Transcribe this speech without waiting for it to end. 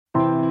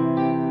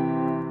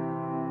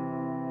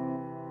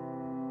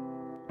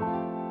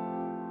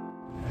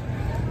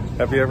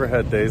Have you ever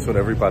had days when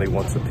everybody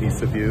wants a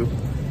piece of you?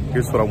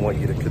 Here's what I want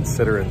you to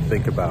consider and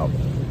think about.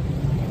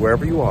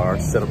 Wherever you are,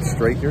 sit up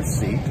straight in your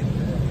seat,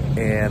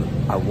 and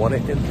I want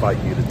to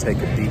invite you to take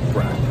a deep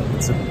breath.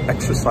 It's an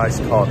exercise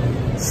called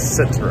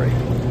centering.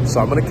 So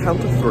I'm going to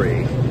count to 3,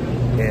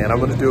 and I'm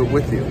going to do it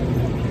with you.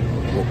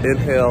 We'll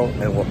inhale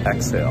and we'll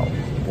exhale.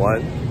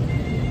 1,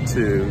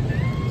 2,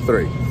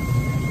 3.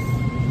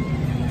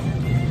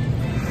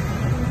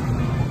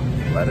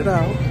 Let it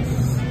out.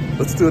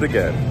 Let's do it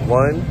again.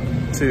 1,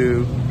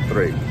 2,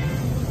 3.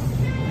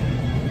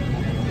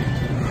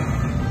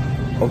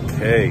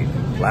 Okay,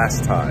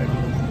 last time.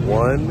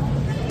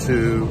 1,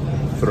 2,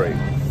 3.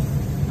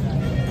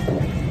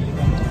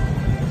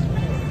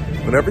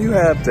 Whenever you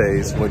have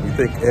days when you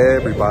think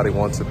everybody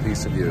wants a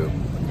piece of you,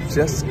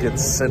 just get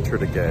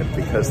centered again,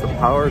 because the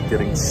power of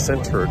getting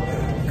centered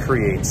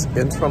creates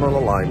internal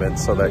alignment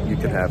so that you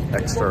can have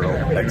external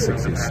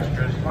execution.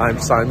 I'm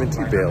Simon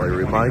Baily,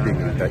 reminding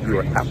you that you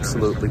are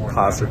absolutely,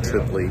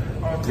 positively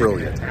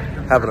brilliant.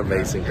 Have an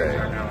amazing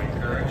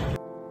day.